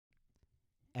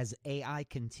As AI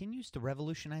continues to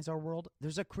revolutionize our world,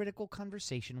 there's a critical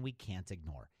conversation we can't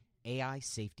ignore: AI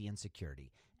safety and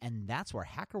security. And that's where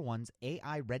HackerOne's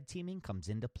AI red teaming comes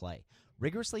into play,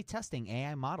 rigorously testing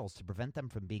AI models to prevent them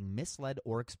from being misled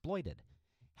or exploited.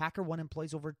 HackerOne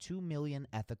employs over 2 million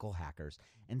ethical hackers,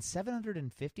 and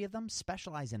 750 of them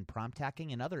specialize in prompt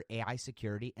hacking and other AI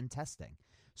security and testing.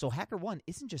 So HackerOne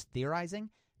isn't just theorizing,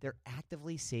 they're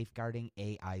actively safeguarding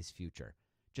AI's future.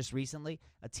 Just recently,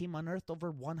 a team unearthed over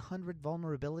 100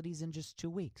 vulnerabilities in just 2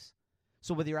 weeks.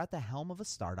 So whether you're at the helm of a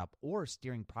startup or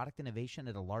steering product innovation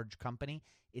at a large company,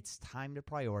 it's time to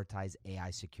prioritize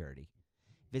AI security.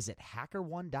 Visit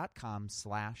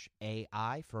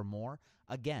hackerone.com/AI for more.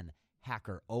 Again,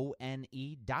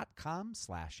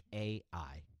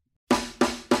 hackerone.com/AI.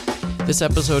 This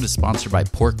episode is sponsored by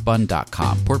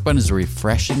porkbun.com. Porkbun is a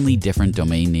refreshingly different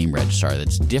domain name registrar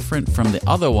that's different from the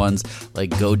other ones like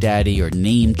GoDaddy or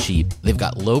Namecheap. They've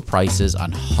got low prices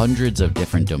on hundreds of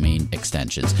different domain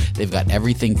extensions. They've got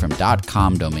everything from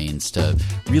 .com domains to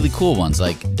really cool ones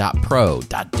like .pro,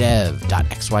 .dev,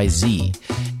 .xyz.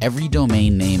 Every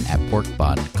domain name at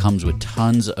Porkbun comes with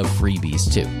tons of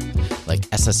freebies too, like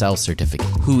SSL certificate,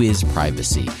 Whois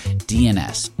privacy,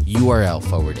 DNS, URL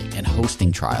forwarding, and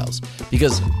hosting trials.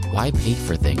 Because why pay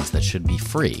for things that should be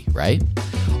free, right?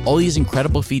 All these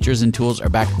incredible features and tools are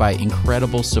backed by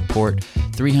incredible support,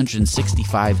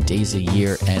 365 days a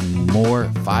year, and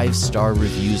more 5-star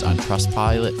reviews on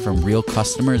Trustpilot from real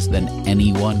customers than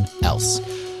anyone else.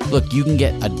 Look, you can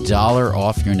get $1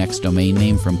 off your next domain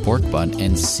name from Porkbun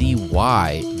and see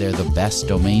why they're the best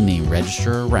domain name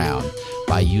registrar around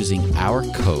by using our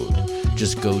code.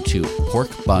 Just go to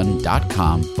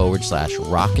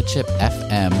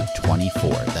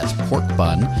porkbun.com/rocketshipfm24. That's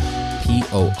porkbun,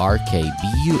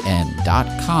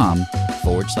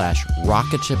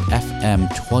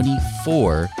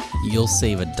 porkbun.com/rocketshipfm24. You'll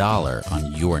save $1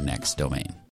 on your next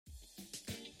domain.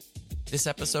 This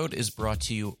episode is brought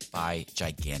to you by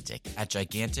Gigantic. At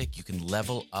Gigantic, you can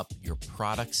level up your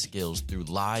product skills through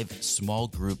live small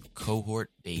group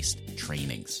cohort-based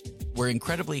trainings. We're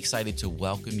incredibly excited to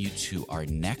welcome you to our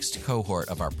next cohort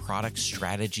of our product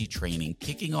strategy training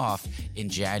kicking off in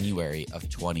January of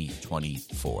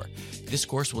 2024. This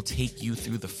course will take you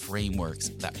through the frameworks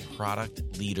that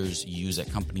product leaders use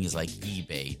at companies like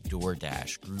eBay,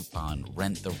 DoorDash, Groupon,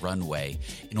 Rent the Runway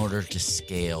in order to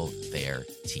scale their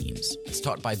teams. It's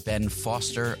taught by Ben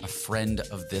Foster, a friend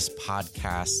of this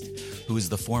podcast, who is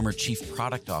the former chief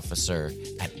product officer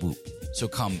at Whoop. So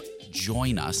come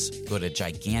join us. Go to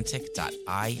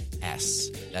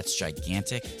gigantic.is. That's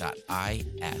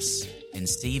gigantic.is. And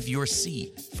save your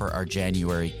seat for our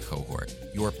January cohort.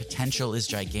 Your potential is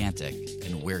gigantic,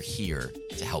 and we're here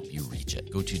to help you reach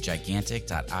it. Go to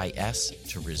gigantic.is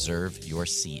to reserve your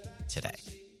seat today.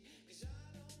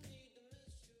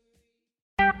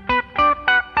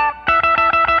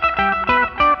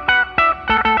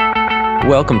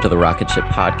 Welcome to the Rocket Ship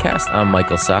Podcast. I'm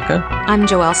Michael Sacca. I'm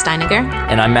Joelle Steiniger.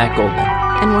 And I'm Matt Goldman.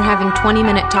 And we're having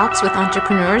 20-minute talks with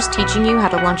entrepreneurs teaching you how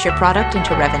to launch your product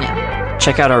into revenue.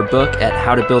 Check out our book at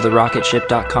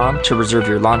howtobuildarocketship.com to reserve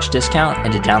your launch discount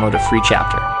and to download a free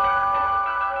chapter.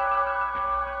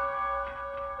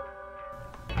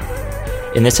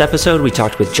 In this episode, we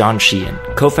talked with John Sheehan,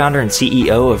 co-founder and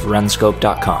CEO of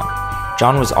Runscope.com.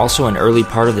 John was also an early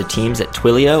part of the teams at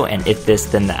Twilio and If This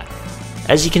Then That.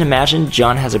 As you can imagine,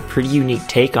 John has a pretty unique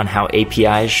take on how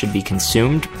APIs should be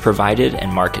consumed, provided,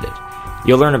 and marketed.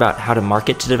 You'll learn about how to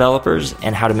market to developers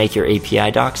and how to make your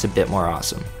API docs a bit more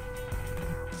awesome.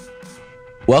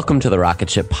 Welcome to the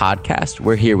Rocket Ship Podcast.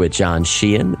 We're here with John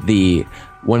Sheehan,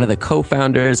 one of the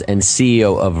co-founders and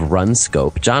CEO of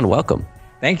Runscope. John, welcome.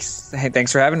 Thanks. Hey,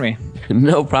 thanks for having me.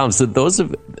 No problem. So those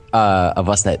of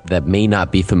us that may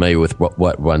not be familiar with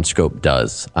what Runscope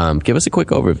does, give us a quick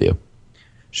overview.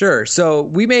 Sure. So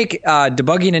we make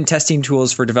debugging and testing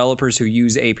tools for developers who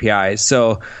use APIs.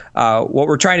 So what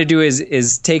we're trying to do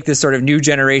is take this sort of new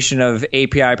generation of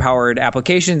API-powered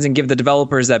applications and give the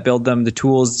developers that build them the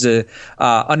tools to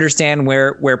understand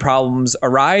where problems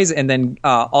arise, and then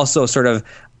also sort of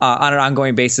on an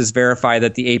ongoing basis verify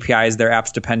that the APIs their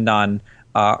apps depend on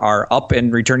are up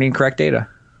and returning correct data.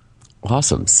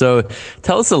 Awesome. So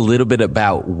tell us a little bit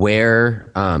about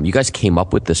where you guys came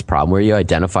up with this problem, where you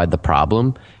identified the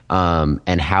problem,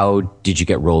 and how did you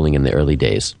get rolling in the early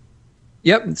days?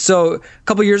 Yep. So a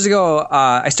couple years ago,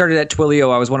 I started at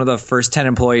Twilio. I was one of the first 10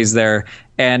 employees there.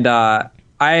 And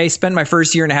I spent my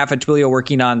first year and a half at Twilio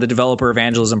working on the developer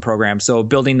evangelism program. So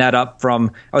building that up from,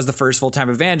 I was the first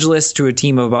full-time evangelist to a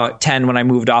team of about 10 when I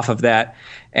moved off of that.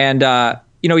 And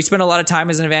we spent a lot of time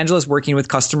as an evangelist working with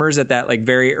customers at that like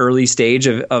very early stage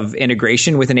of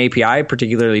integration with an API,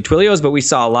 particularly Twilio's, but we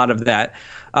saw a lot of that.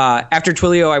 After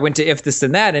Twilio, I went to If This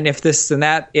Then That, and If This Then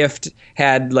That, Ift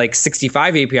had like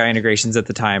 65 API integrations at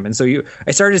the time. And so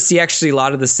I started to see actually a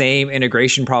lot of the same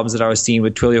integration problems that I was seeing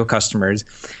with Twilio customers.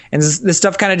 And this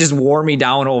stuff kind of just wore me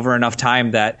down over enough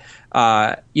time that,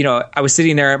 I was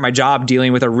sitting there at my job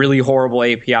dealing with a really horrible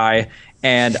API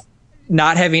and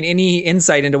not having any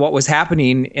insight into what was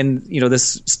happening in,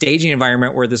 this staging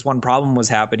environment where this one problem was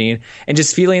happening, and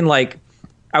just feeling like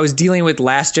I was dealing with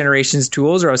last generation's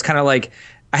tools, or I was kind of like,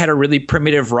 I had a really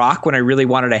primitive rock when I really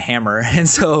wanted a hammer. And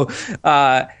so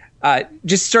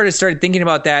just started thinking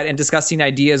about that and discussing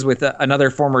ideas with another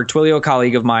former Twilio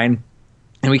colleague of mine.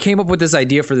 And we came up with this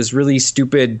idea for this really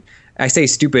stupid, I say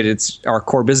stupid, it's our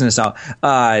core business now,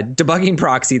 debugging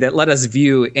proxy that let us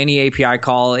view any API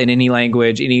call in any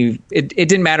language, it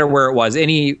didn't matter where it was,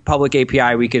 any public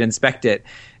API, we could inspect it.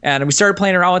 And we started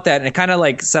playing around with that, and it kind of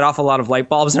like set off a lot of light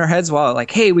bulbs in our heads. Well, like,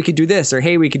 hey, we could do this, or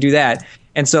hey, we could do that.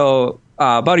 And so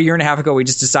about a year and a half ago, we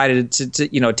just decided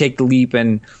to take the leap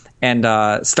and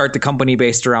start the company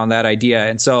based around that idea.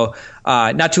 And so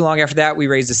not too long after that, we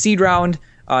raised a seed round.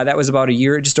 That was about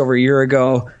just over a year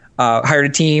ago. Hired a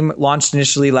team, launched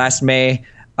initially last May,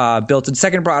 built a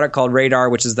second product called Radar,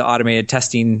 which is the automated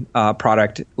testing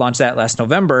product, launched that last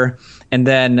November. And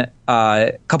then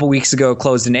a couple weeks ago,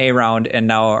 closed an A round, and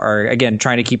now are, again,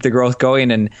 trying to keep the growth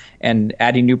going and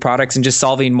adding new products and just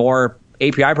solving more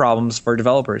API problems for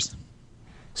developers.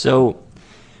 So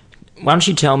why don't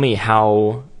you tell me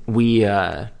how we,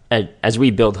 as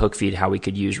we build Hookfeed, how we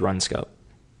could use RunScope?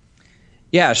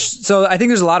 Yeah, so I think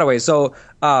there's a lot of ways. So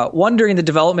one, during the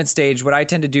development stage, what I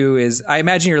tend to do is, I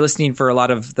imagine you're listening for a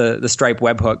lot of the Stripe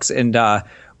webhooks, and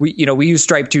we use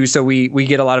Stripe too, so we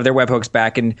get a lot of their webhooks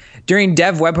back. And during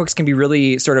dev, webhooks can be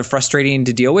really sort of frustrating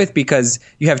to deal with because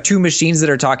you have two machines that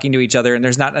are talking to each other, and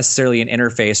there's not necessarily an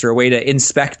interface or a way to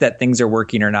inspect that things are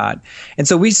working or not. And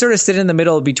so we sort of sit in the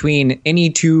middle between any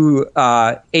two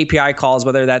API calls,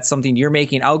 whether that's something you're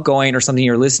making outgoing or something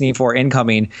you're listening for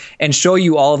incoming, and show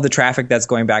you all of the traffic that's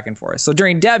going back and forth. So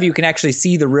during dev, you can actually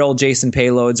see the real JSON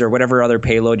payloads or whatever other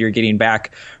payload you're getting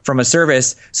back from a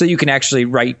service, so you can actually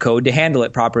write code to handle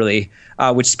it properly,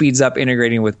 which speeds up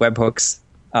integrating with webhooks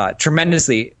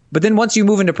tremendously. But then once you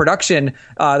move into production,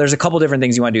 there's a couple different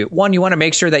things you want to do. One, you want to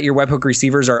make sure that your webhook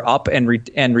receivers are up and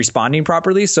responding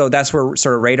properly. So that's where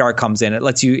sort of Radar comes in. It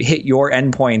lets you hit your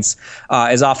endpoints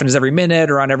as often as every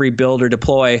minute or on every build or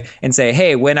deploy and say,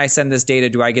 hey, when I send this data,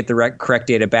 do I get the correct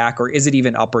data back, or is it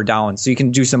even up or down? So you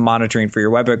can do some monitoring for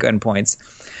your webhook endpoints.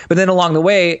 But then along the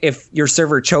way, if your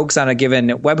server chokes on a given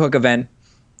webhook event,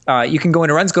 you can go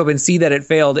into RunScope and see that it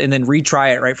failed and then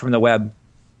retry it right from the web.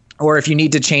 Or if you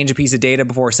need to change a piece of data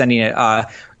before sending it,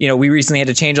 we recently had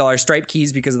to change all our Stripe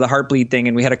keys because of the Heartbleed thing,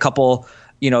 and we had a couple,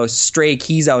 stray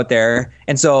keys out there.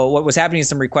 And so what was happening is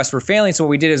some requests were failing. So what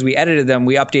we did is we edited them,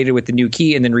 we updated with the new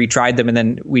key, and then retried them, and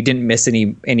then we didn't miss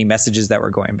any messages that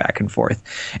were going back and forth.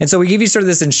 And so we give you sort of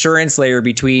this insurance layer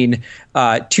between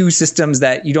two systems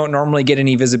that you don't normally get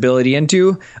any visibility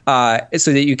into,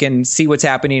 so that you can see what's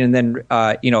happening and then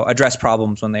address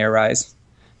problems when they arise.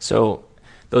 So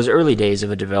those early days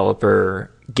of a developer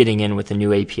getting in with a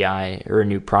new API or a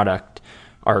new product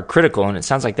are critical, and it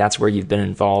sounds like that's where you've been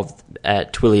involved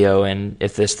at Twilio and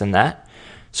If This Then That.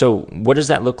 So what does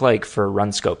that look like for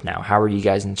RunScope now? How are you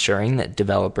guys ensuring that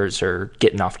developers are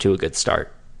getting off to a good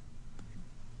start?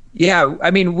 Yeah, I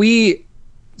mean, we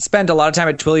spent a lot of time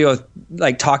at Twilio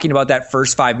like talking about that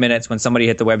first 5 minutes when somebody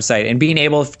hit the website and being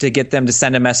able to get them to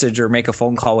send a message or make a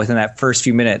phone call within that first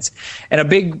few minutes. And a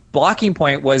big blocking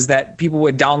point was that people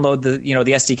would download the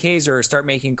SDKs or start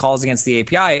making calls against the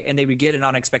API, and they would get an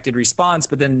unexpected response,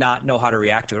 but then not know how to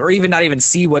react to it, or even not even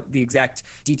see what the exact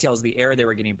details of the error they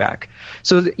were getting back.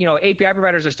 So, API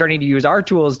providers are starting to use our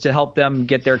tools to help them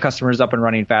get their customers up and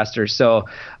running faster. So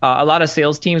a lot of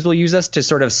sales teams will use us to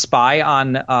sort of spy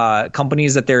on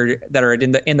companies that are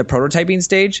in the prototyping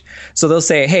stage. So they'll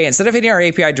say, hey, instead of hitting our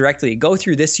API directly, go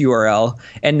through this URL.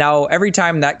 And now every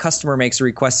time that customer makes a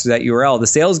request to that URL, the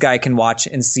sales guy can watch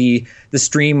and see the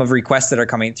stream of requests that are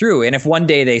coming through. And if one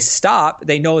day they stop,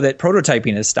 they know that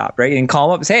prototyping has stopped, right? And call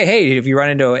them up and say, hey, if you run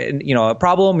into a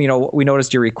problem, we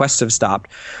noticed your requests have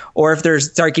stopped. Or if they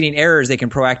start getting errors, they can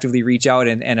proactively reach out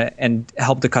and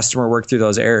help the customer work through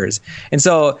those errors. And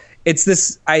so it's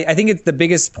this, I think it's the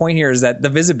biggest point here is that the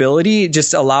visibility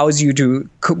just allows you to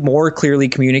more clearly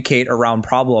communicate around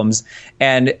problems,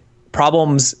 and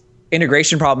problems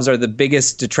integration problems are the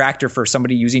biggest detractor for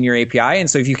somebody using your API. And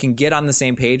so if you can get on the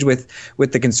same page with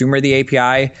the consumer of the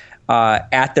API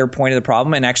at their point of the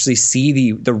problem and actually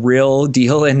see the real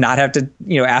deal and not have to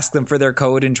ask them for their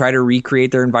code and try to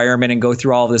recreate their environment and go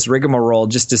through all of this rigmarole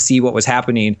just to see what was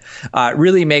happening,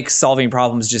 really makes solving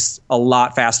problems just a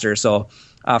lot faster. So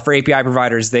for API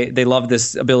providers, they love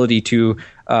this ability to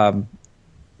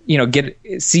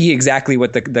see exactly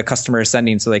what the customer is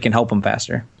sending so they can help them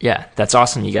faster. Yeah, that's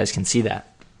awesome. You guys can see that.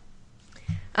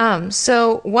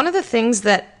 So one of the things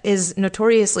that is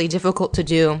notoriously difficult to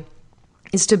do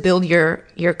is to build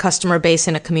your customer base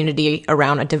in a community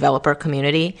around a developer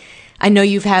community. I know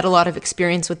you've had a lot of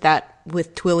experience with that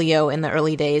with Twilio in the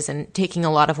early days and taking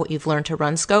a lot of what you've learned to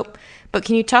RunScope. But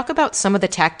can you talk about some of the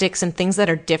tactics and things that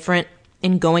are different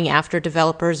in going after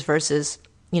developers versus,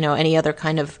 any other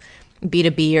kind of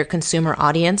B2B or consumer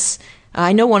audience?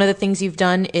 I know one of the things you've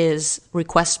done is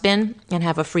request bin and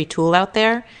have a free tool out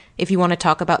there. If you want to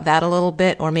talk about that a little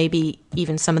bit, or maybe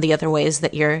even some of the other ways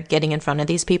that you're getting in front of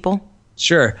these people.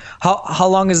 Sure. How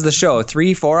long is the show?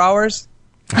 3-4 hours?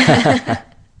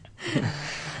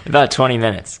 About 20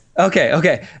 minutes.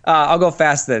 Okay. I'll go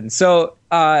fast then. So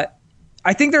I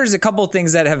think there's a couple of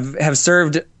things that have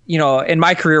served, in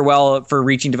my career well for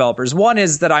reaching developers. One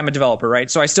is that I'm a developer, right?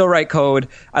 So I still write code.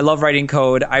 I love writing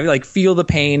code. I feel the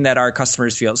pain that our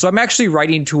customers feel. So I'm actually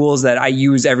writing tools that I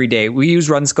use every day. We use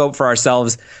RunScope for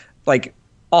ourselves,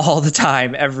 all the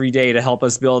time, every day to help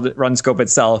us build RunScope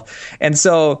itself. And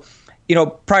so,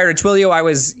 prior to Twilio, I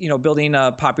was, building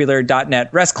a popular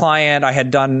 .NET REST client. I had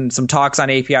done some talks on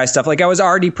API stuff. I was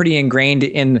already pretty ingrained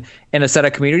in a set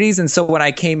of communities. And so when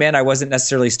I came in, I wasn't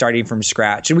necessarily starting from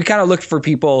scratch. And we kind of looked for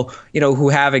people, who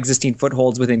have existing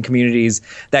footholds within communities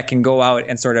that can go out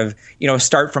and sort of,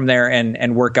 start from there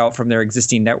and work out from their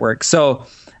existing network. So,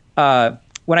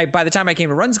 by the time I came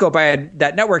to RunScope,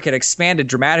 that network had expanded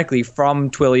dramatically from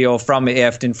Twilio, from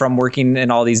IFT, and from working in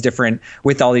all these different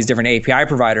API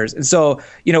providers. And so,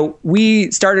 we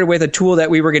started with a tool that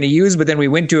we were going to use, but then we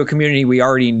went to a community we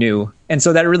already knew. And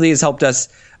so that really has helped us,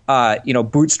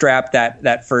 bootstrap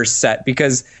that first set.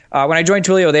 Because when I joined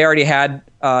Twilio, they already had,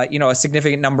 a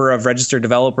significant number of registered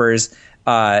developers.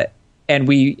 And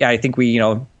I think we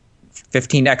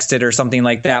 15x'd it or something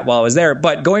like that while I was there.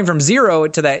 But going from zero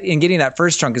to that and getting that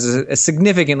first chunk is a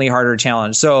significantly harder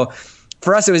challenge. So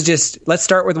for us, it was just, let's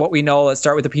start with what we know. Let's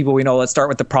start with the people we know. Let's start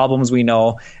with the problems we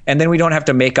know. And then we don't have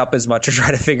to make up as much or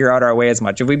try to figure out our way as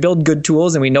much. If we build good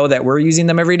tools and we know that we're using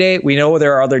them every day, we know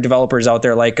there are other developers out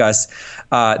there like us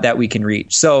that we can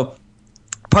reach. So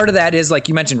part of that is, like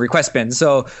you mentioned, request bin.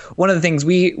 So one of the things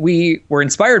we were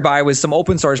inspired by was some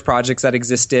open source projects that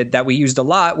existed that we used a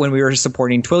lot when we were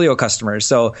supporting Twilio customers.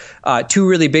 So two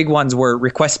really big ones were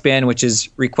request bin, which is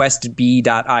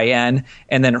requestb.in,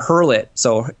 and then Hurlit,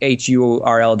 so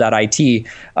HURL.it.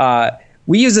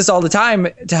 We use this all the time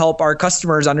to help our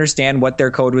customers understand what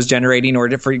their code was generating, or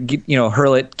to,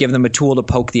 Hurlit, give them a tool to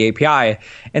poke the API.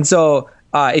 And so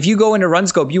if you go into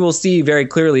RunScope, you will see very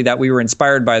clearly that we were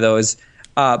inspired by those.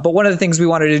 But one of the things we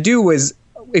wanted to do was,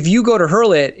 if you go to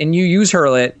Hurlit and you use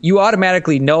Hurlit, you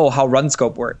automatically know how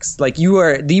RunScope works. You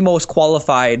are the most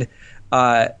qualified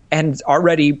and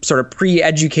already sort of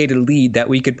pre-educated lead that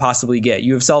we could possibly get.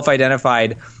 You have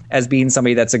self-identified as being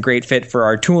somebody that's a great fit for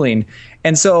our tooling.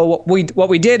 And so what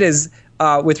we did is,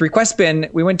 with request bin,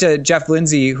 we went to Jeff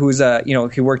Lindsay, who's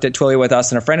who worked at Twilio with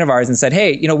us and a friend of ours, and said,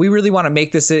 hey, we really want to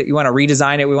make this, you want to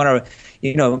redesign it. We want to,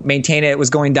 maintain it. It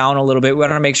was going down a little bit. We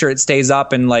want to make sure it stays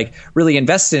up and really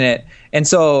invest in it. And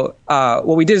so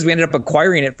what we did is we ended up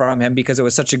acquiring it from him because it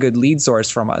was such a good lead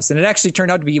source from us. And it actually turned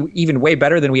out to be even way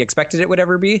better than we expected it would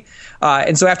ever be.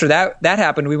 And so after that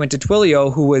happened, we went to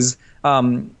Twilio, who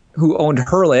owned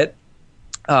Hurlit.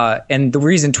 And the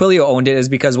reason Twilio owned it is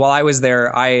because while I was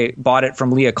there, I bought it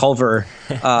from Leah Culver.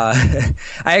 I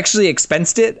actually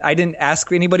expensed it. I didn't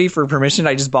ask anybody for permission.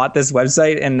 I just bought this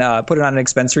website and put it on an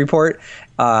expense report,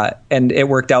 and it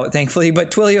worked out, thankfully.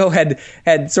 But Twilio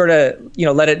had sort of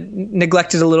let it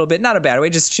neglected a little bit, not a bad way,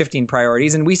 just shifting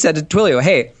priorities. And we said to Twilio,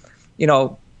 hey,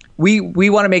 we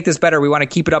want to make this better. We want to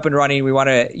keep it up and running. We want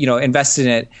to, invest in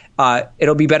it.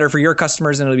 It'll be better for your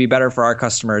customers and it'll be better for our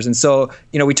customers. And so,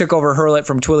 we took over Hurlit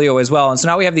from Twilio as well. And so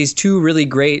now we have these two really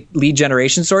great lead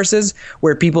generation sources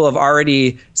where people have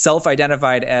already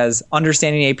self-identified as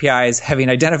understanding APIs, having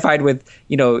identified with,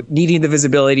 needing the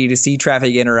visibility to see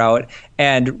traffic in or out.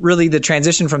 And really the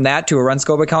transition from that to a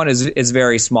RunScope account is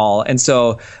very small. And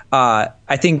so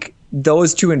I think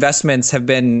those two investments have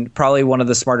been probably one of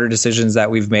the smarter decisions that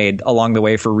we've made along the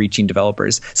way for reaching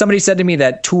developers. Somebody said to me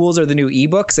that tools are the new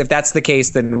ebooks. If that's the case,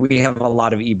 then we have a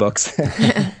lot of ebooks.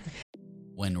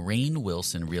 When Rainn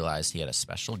Wilson realized he had a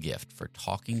special gift for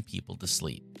talking people to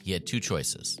sleep, he had two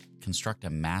choices: construct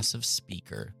a massive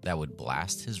speaker that would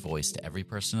blast his voice to every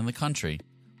person in the country,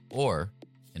 or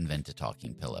invent a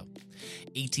talking pillow.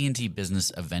 AT&T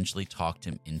Business eventually talked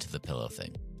him into the pillow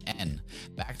thing. And,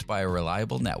 backed by a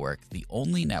reliable network, the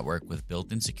only network with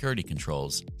built-in security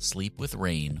controls, Sleep with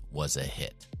Rainn was a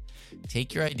hit.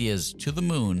 Take your ideas to the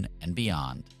moon and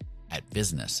beyond at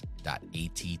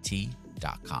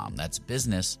business.att.com. That's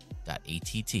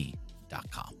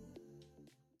business.att.com.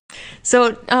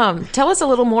 So tell us a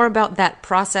little more about that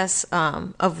process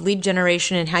of lead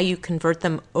generation and how you convert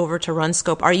them over to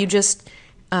RunScope. Are you just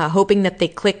hoping that they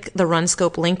click the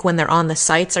RunScope link when they're on the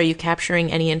sites? Are you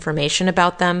capturing any information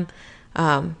about them?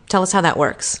 Tell us how that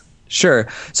works. Sure.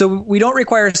 So we don't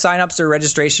require signups or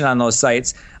registration on those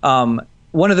sites.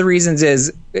 One of the reasons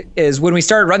is when we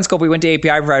started RunScope, we went to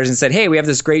API providers and said, "Hey, we have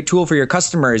this great tool for your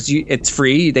customers. It's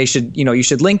free. They should, you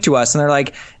should link to us." And they're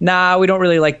like, "Nah, we don't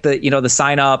really like the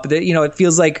sign up. It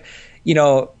feels like,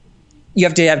 you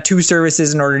have to have two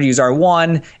services in order to use our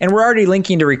one, and we're already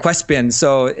linking to Requestbin,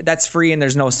 so that's free and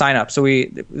there's no sign up. So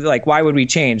why would we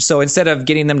change?" So instead of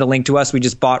getting them to link to us, we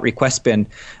just bought Requestbin.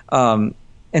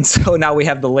 And so now we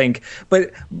have the link.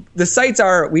 But the sites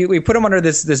we put them under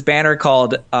this banner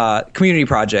called community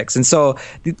projects. And so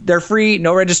they're free,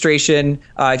 no registration.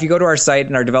 If you go to our site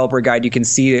and our developer guide, you can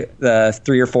see the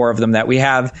 3 or 4 of them that we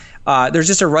have. There's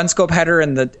just a RunScope header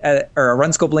or a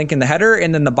RunScope link in the header,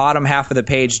 and then the bottom half of the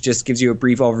page just gives you a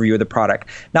brief overview of the product.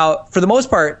 Now, for the most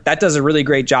part, that does a really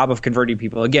great job of converting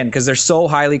people, again, because they're so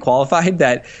highly qualified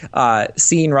that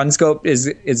seeing RunScope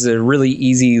is a really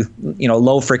easy,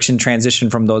 low friction transition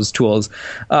from those tools.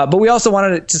 But we also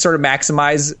wanted to sort of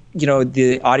maximize,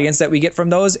 the audience that we get from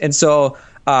those, and so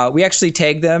we actually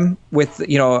tag them with a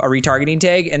retargeting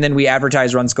tag, and then we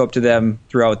advertise RunScope to them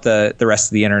throughout the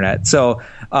rest of the internet. So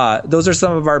those are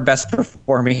some of our best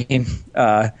performing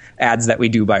ads that we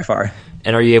do by far.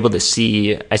 And are you able to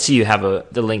see? I see you have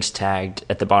the links tagged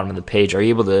at the bottom of the page. Are you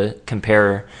able to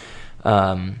compare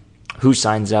who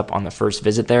signs up on the first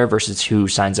visit there versus who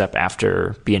signs up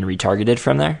after being retargeted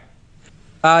from there?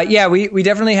 Yeah, we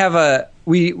definitely have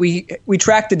we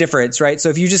track the difference, right? So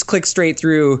if you just click straight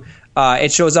through,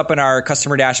 it shows up in our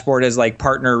customer dashboard as like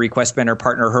partner Requestbin or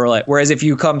partner Hurl.it. Whereas if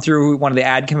you come through one of the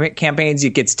ad campaigns,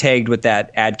 it gets tagged with that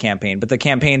ad campaign. But the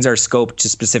campaigns are scoped to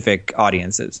specific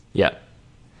audiences. Yeah.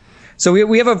 So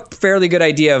we have a fairly good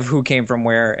idea of who came from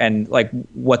where and like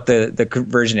what the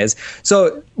conversion is.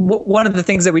 So one of the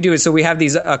things that we do is we have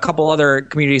a couple other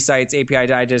community sites: API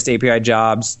Digest, API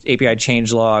Jobs, API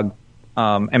Changelog,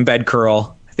 Embed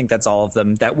Curl. I think that's all of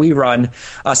them that we run.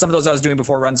 Some of those I was doing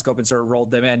before RunScope and sort of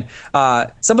rolled them in.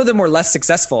 Some of them were less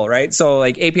successful, right? So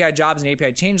like API Jobs and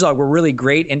API Changelog were really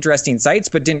great, interesting sites,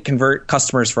 but didn't convert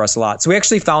customers for us a lot. So we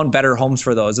actually found better homes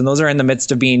for those, and those are in the midst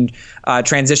of being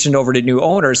transitioned over to new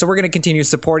owners. So we're going to continue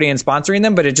supporting and sponsoring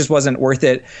them, but it just wasn't worth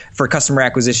it for customer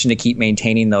acquisition to keep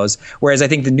maintaining those. Whereas I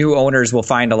think the new owners will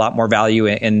find a lot more value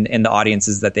in the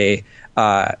audiences that they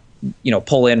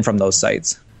pull in from those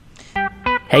sites.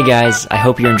 Hey guys, I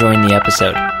hope you're enjoying the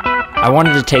episode. I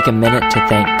wanted to take a minute to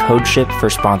thank CodeShip for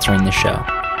sponsoring the show.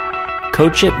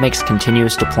 CodeShip makes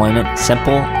continuous deployment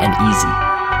simple and easy,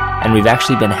 and we've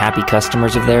actually been happy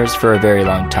customers of theirs for a very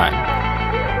long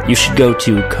time. You should go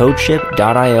to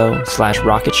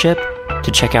codeship.io/rocketship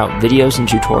to check out videos and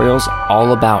tutorials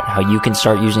all about how you can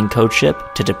start using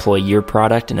CodeShip to deploy your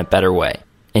product in a better way.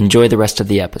 Enjoy the rest of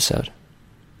the episode.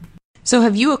 So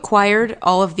have you acquired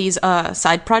all of these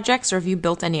side projects, or have you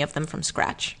built any of them from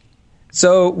scratch?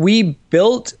 So we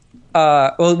built,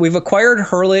 we've acquired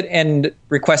Hurl.it and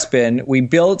Requestbin. We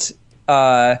built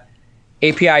API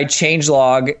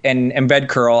Changelog and Embed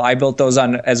Curl. I built those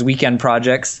as weekend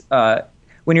projects.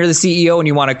 When you're the CEO and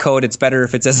you want to code, it's better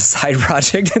if it's as a side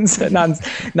project and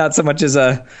not so much as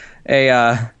a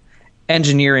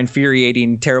engineer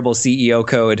infuriating terrible CEO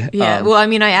code. Yeah, well, I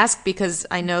mean, I ask because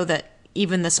I know that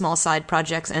even the small side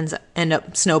projects end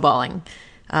up snowballing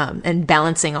and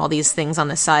balancing all these things on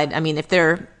the side. I mean, if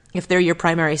they're your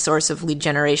primary source of lead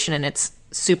generation and it's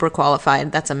super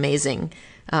qualified, that's amazing.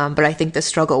 But I think the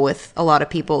struggle with a lot of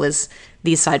people is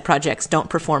these side projects don't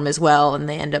perform as well and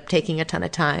they end up taking a ton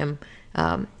of time.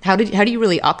 How do you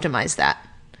really optimize that?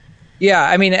 Yeah,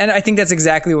 I mean, and I think that's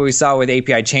exactly what we saw with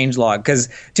API Changelog, because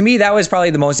to me, that was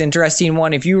probably the most interesting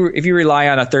one. If you rely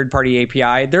on a third-party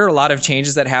API, there are a lot of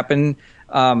changes that happen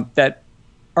that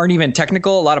aren't even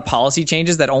technical, a lot of policy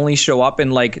changes that only show up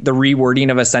in like the rewording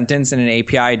of a sentence in an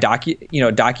API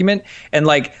document. And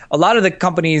like a lot of the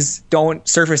companies don't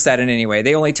surface that in any way.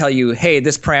 They only tell you, hey,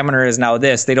 this parameter is now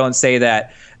this. They don't say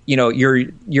that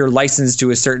your license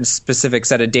to a certain specific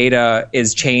set of data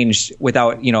is changed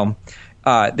without,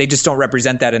 they just don't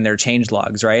represent that in their change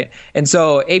logs, right? And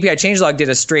so API changelog did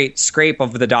a straight scrape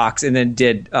of the docs and then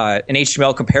did an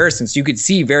HTML comparison, so you could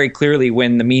see very clearly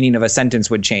when the meaning of a sentence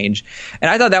would change.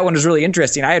 And I thought that one was really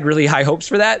interesting. I had really high hopes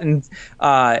for that, and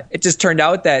it just turned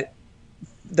out that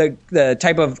the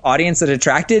type of audience that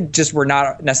attracted just were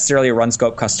not necessarily a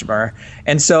RunScope customer.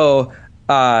 And so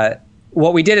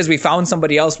what we did is we found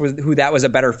somebody else who that was a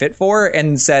better fit for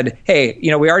and said, hey,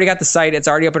 we already got the site. It's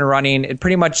already up and running. It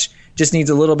pretty much just needs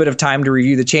a little bit of time to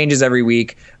review the changes every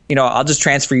week. I'll just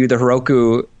transfer you the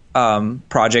Heroku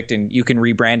project and you can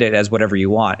rebrand it as whatever you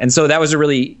want. And so that was a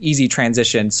really easy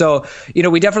transition. So,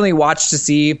 we definitely watch to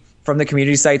see from the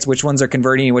community sites which ones are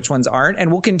converting and which ones aren't.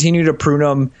 And we'll continue to prune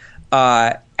them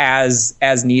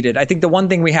as needed. I think the one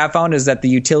thing we have found is that the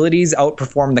utilities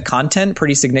outperform the content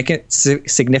pretty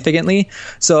significantly.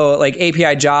 So like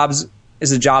API jobs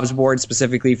is a jobs board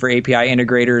specifically for API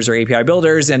integrators or API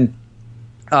builders, and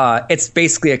it's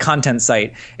basically a content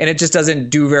site, and it just doesn't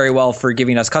do very well for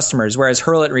giving us customers. Whereas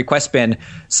Hurl and RequestBin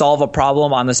solve a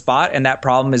problem on the spot, and that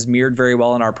problem is mirrored very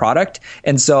well in our product.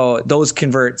 And so those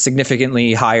convert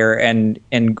significantly higher, and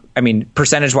I mean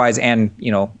percentage wise, and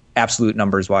absolute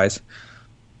numbers wise.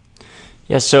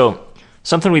 Yeah. So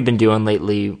something we've been doing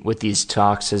lately with these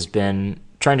talks has been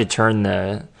trying to turn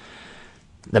the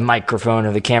microphone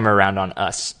or the camera around on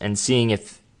us and seeing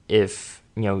if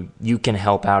you can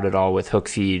help out at all with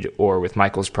Hookfeed or with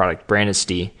Michael's product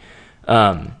Brandisty.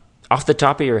 Off the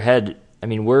top of your head, I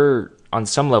mean, we're on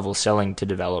some level selling to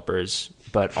developers,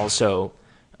 but also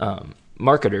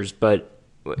marketers. But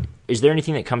is there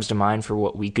anything that comes to mind for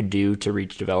what we could do to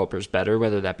reach developers better,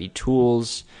 whether that be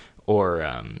tools or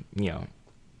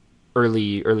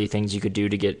early things you could do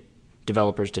to get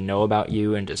developers to know about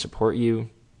you and to support you?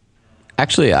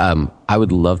 Actually, I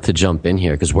would love to jump in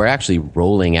here because we're actually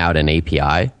rolling out an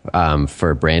API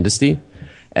for Brandisty.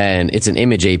 And it's an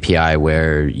image API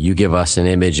where you give us an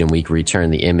image and we return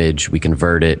the image, we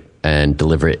convert it and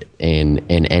deliver it in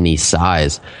any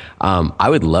size. I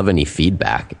would love any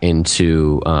feedback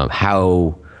into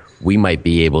how we might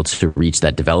be able to reach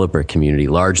that developer community.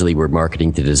 Largely, we're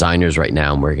marketing to designers right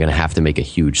now, and we're going to have to make a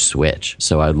huge switch.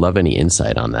 So I'd love any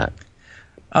insight on that.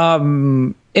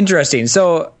 Interesting.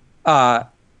 So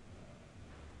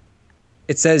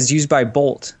it says used by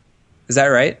Bolt. Is that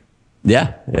right?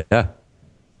 Yeah.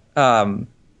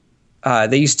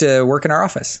 They used to work in our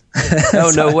office.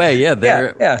 Oh, no way. Yeah.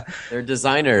 Their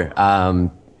designer.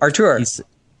 Artur.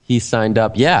 He signed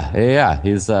up. Yeah.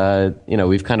 He's,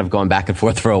 we've kind of gone back and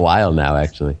forth for a while now,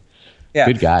 actually. Yeah.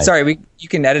 Good guy. Sorry, you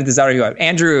can edit this out if you want.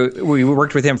 Andrew, we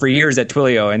worked with him for years at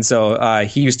Twilio, and so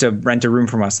he used to rent a room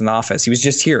from us in the office. He was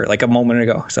just here like a moment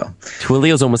ago. So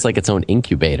Twilio's almost like its own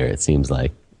incubator, it seems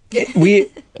like. We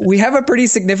have a pretty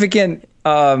significant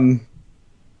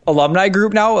alumni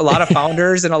group now. A lot of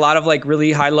founders and a lot of like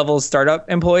really high level startup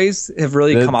employees have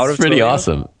really come out of Twilio. That's pretty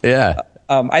awesome. Yeah.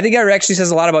 I think that actually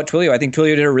says a lot about Twilio. I think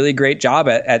Twilio did a really great job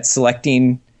at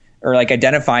selecting or like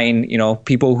identifying,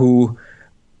 people who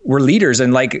were leaders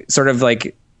and like sort of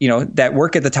like, that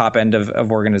work at the top end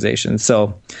of organizations.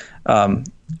 So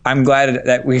I'm glad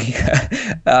that we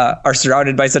are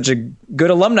surrounded by such a good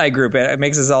alumni group. It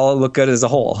makes us all look good as a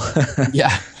whole.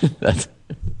 Yeah.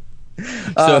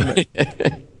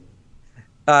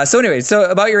 So anyway, so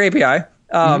about your API.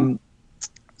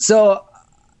 So,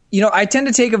 I tend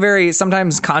to take a very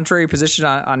sometimes contrary position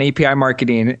on API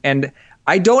marketing, and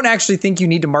I don't actually think you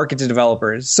need to market to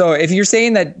developers. So if you're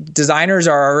saying that designers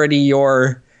are already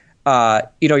your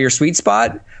sweet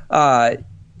spot,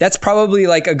 that's probably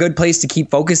like a good place to keep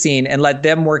focusing and let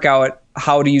them work out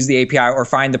how to use the API or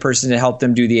find the person to help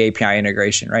them do the API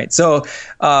integration, right? So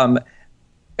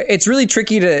it's really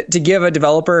tricky to give a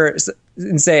developer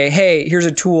and say, hey, here's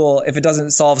a tool if it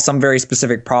doesn't solve some very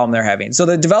specific problem they're having. So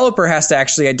the developer has to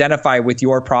actually identify with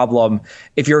your problem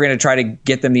if you're going to try to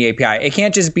get them the API. It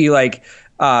can't just be like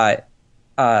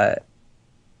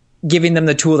giving them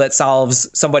the tool that solves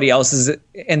somebody else's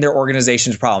in their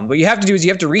organization's problem. What you have to do is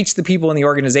you have to reach the people in the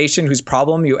organization whose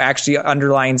problem you actually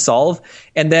underlying solve,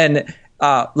 and then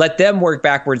let them work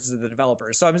backwards to the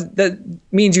developers. So that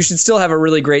means you should still have a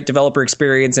really great developer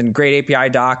experience and great API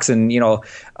docs and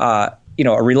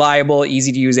a reliable,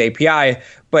 easy to use API.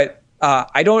 But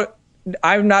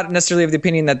I'm not necessarily of the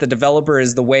opinion that the developer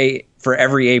is the way for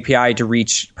every API to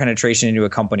reach penetration into a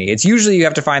company. It's usually you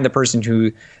have to find the person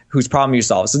whose problem you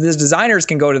solve. So these designers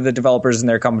can go to the developers in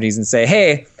their companies and say,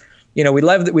 hey, we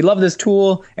love this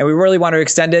tool and we really want to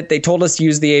extend it. They told us to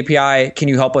use the API. Can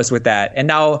you help us with that? And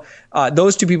now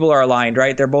those two people are aligned,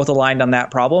 right? They're both aligned on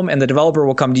that problem, and the developer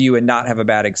will come to you and not have a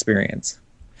bad experience.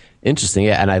 Interesting.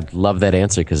 Yeah. And I love that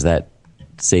answer because that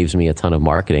saves me a ton of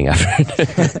marketing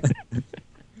effort.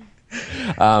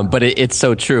 But it's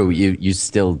so true. You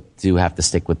still do have to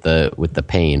stick with the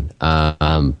pain.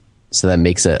 So that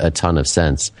makes a ton of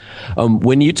sense.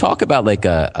 When you talk about like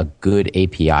a good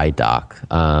API doc,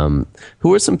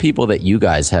 who are some people that you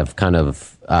guys have kind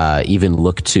of even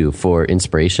looked to for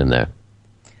inspiration there?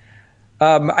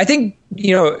 I think,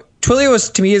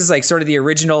 Twilio to me is like sort of the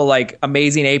original like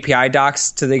amazing API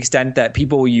docs to the extent that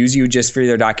people will use you just for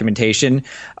their documentation.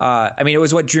 It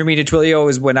was what drew me to Twilio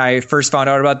was when I first found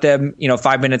out about them.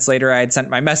 5 minutes later, I had sent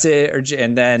my message,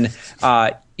 and then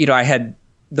I had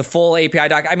the full API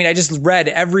doc. I just read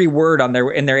every word in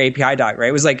their API doc. Right?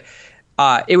 It was like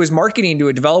it was marketing to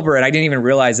a developer, and I didn't even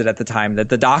realize it at the time that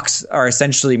the docs are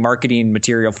essentially marketing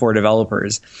material for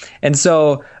developers. And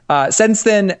so since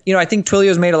then, I think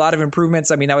Twilio's made a lot of improvements.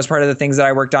 That was part of the things that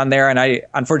I worked on there, and I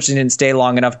unfortunately didn't stay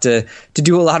long enough to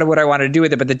do a lot of what I wanted to do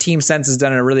with it. But the team since has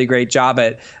done a really great job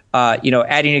at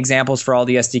adding examples for all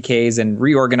the SDKs and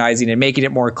reorganizing and making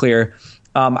it more clear.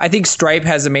 I think Stripe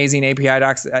has amazing API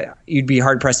docs. You'd be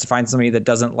hard pressed to find somebody that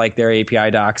doesn't like their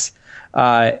API docs.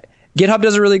 GitHub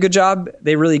does a really good job.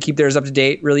 They really keep theirs up to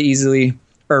date really easily,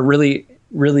 or really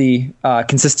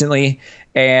consistently.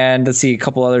 And let's see, a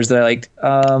couple others that I liked.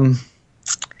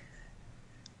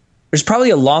 There's probably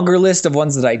a longer list of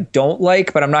ones that I don't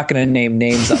like, but I'm not going to name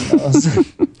names on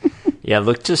those. Yeah,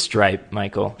 look to Stripe,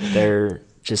 Michael. They're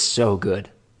just so good.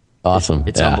 Awesome.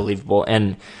 It's unbelievable.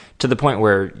 And to the point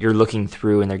where you're looking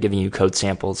through and they're giving you code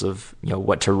samples of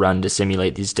what to run to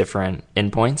simulate these different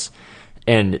endpoints.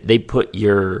 And they put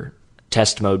your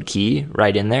test mode key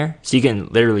right in there. So you can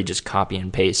literally just copy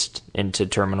and paste into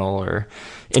Terminal or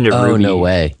into Ruby. Oh, no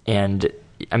way. And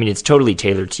it's totally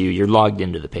tailored to you. You're logged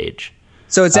into the page.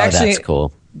 So it's actually, that's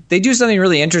cool. They do something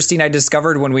really interesting I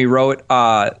discovered when we wrote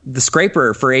the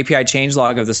scraper for API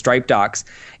changelog of the Stripe docs.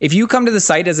 If you come to the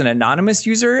site as an anonymous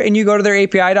user and you go to their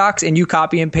API docs and you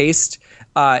copy and paste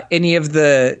any of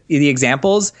the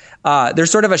examples, there's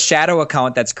sort of a shadow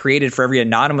account that's created for every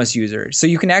anonymous user. So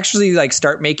you can actually like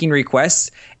start making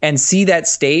requests and see that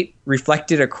state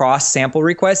reflected across sample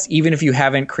requests, even if you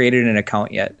haven't created an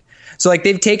account yet. So like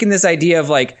they've taken this idea of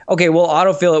like, okay, we'll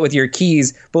autofill it with your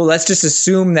keys, but let's just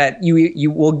assume that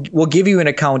we'll give you an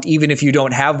account even if you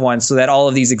don't have one, so that all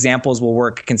of these examples will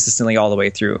work consistently all the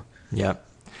way through. Yeah.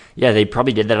 Yeah, they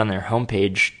probably did that on their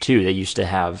homepage too. They used to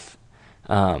have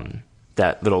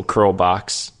that little curl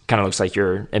box, kind of looks like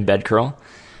your embed curl,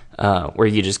 where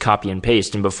you just copy and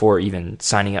paste, and before even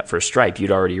signing up for Stripe, you'd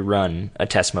already run a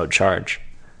test mode charge.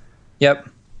 Yep.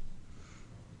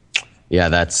 Yeah,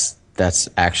 that's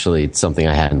actually something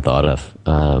I hadn't thought of.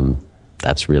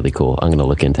 That's really cool. I'm going to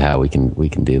look into how we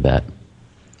can do that.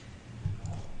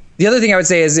 The other thing I would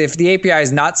say is if the API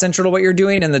is not central to what you're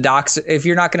doing and the docs, if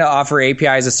you're not going to offer API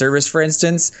as a service, for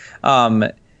instance,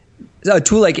 a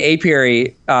tool like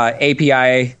Apiary,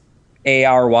 API.io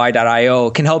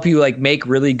can help you like make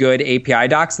really good API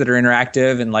docs that are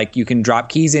interactive and like you can drop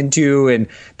keys into and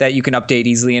that you can update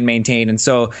easily and maintain. And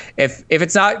so if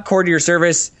it's not core to your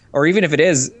service, or even if it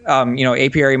is,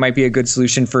 Apiary might be a good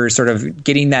solution for sort of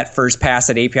getting that first pass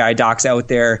at API docs out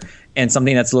there and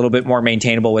something that's a little bit more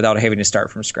maintainable without having to start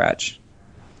from scratch.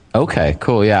 Okay,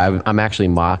 cool. Yeah, I'm actually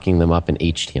mocking them up in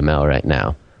HTML right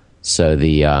now. So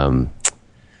the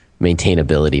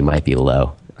maintainability might be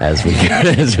low as we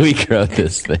grow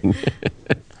this thing.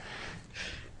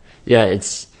 Yeah,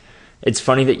 it's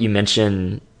funny that you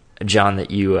mentioned, John,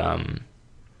 that you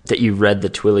read the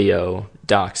Twilio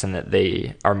docs and that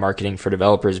they are marketing for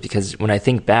developers, because when I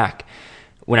think back,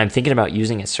 when I'm thinking about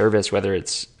using a service, whether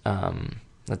it's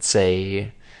let's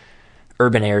say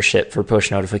Urban Airship for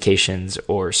push notifications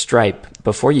or Stripe,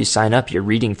 before you sign up, you're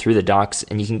reading through the docs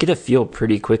and you can get a feel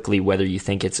pretty quickly whether you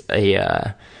think it's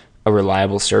a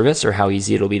reliable service or how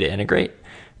easy it'll be to integrate.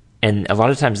 And a lot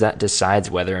of times that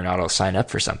decides whether or not I'll sign up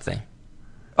for something.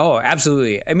 Oh,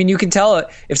 absolutely. You can tell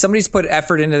if somebody's put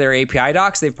effort into their API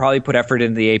docs, they've probably put effort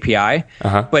into the API.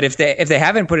 Uh-huh. But if they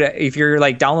haven't put it, if you're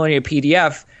like downloading a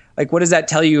PDF, like what does that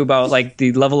tell you about like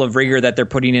the level of rigor that they're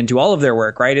putting into all of their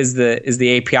work, right? Is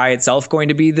the API itself going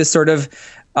to be this sort of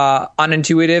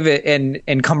unintuitive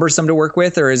and cumbersome to work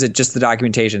with, or is it just the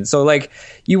documentation? So like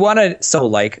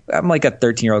I'm like a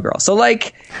 13-year-old girl. So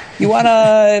like you want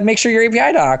to make sure your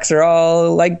API docs are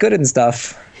all like good and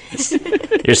stuff.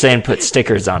 You're saying put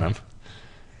stickers on them.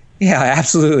 Yeah,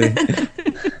 absolutely.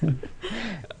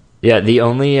 Yeah, the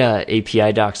only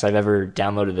API docs I've ever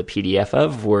downloaded the PDF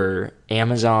of were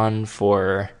Amazon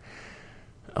for,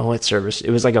 what service?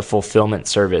 It was like a fulfillment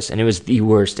service, and it was the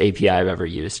worst API I've ever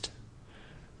used.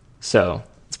 So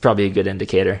it's probably a good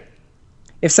indicator.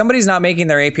 If somebody's not making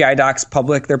their API docs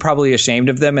public, they're probably ashamed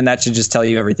of them, and that should just tell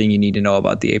you everything you need to know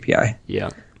about the API. Yeah.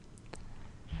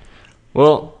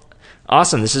 Well,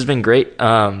 awesome. This has been great.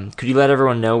 Could you let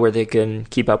everyone know where they can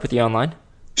keep up with you online?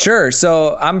 Sure.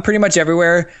 So I'm pretty much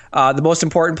everywhere. The most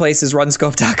important place is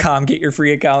runscope.com. Get your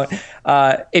free account.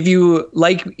 If you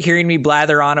like hearing me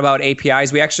blather on about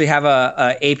APIs, we actually have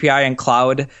a API and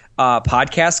cloud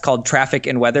podcast called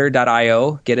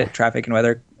trafficandweather.io. Get it? Traffic and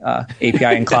weather, API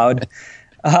and cloud.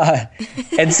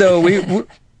 And so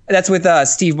that's with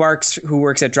Steve Marks, who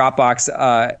works at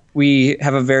Dropbox. We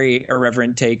have a very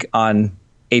irreverent take on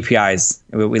APIs.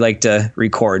 We like to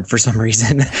record for some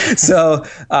reason. So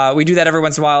we do that every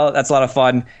once in a while. That's a lot of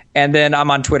fun. And then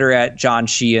I'm on Twitter at John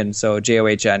Sheehan. So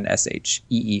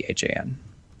JohnSheehan.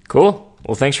 Cool.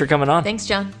 Well, thanks for coming on. Thanks,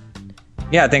 John.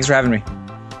 Yeah, thanks for having me.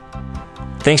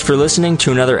 Thanks for listening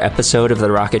to another episode of the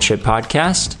Rocket Ship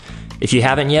Podcast. If you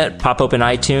haven't yet, pop open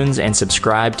iTunes and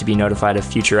subscribe to be notified of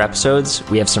future episodes.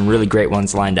 We have some really great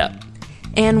ones lined up.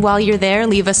 And while you're there,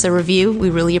 leave us a review.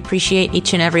 We really appreciate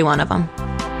each and every one of them.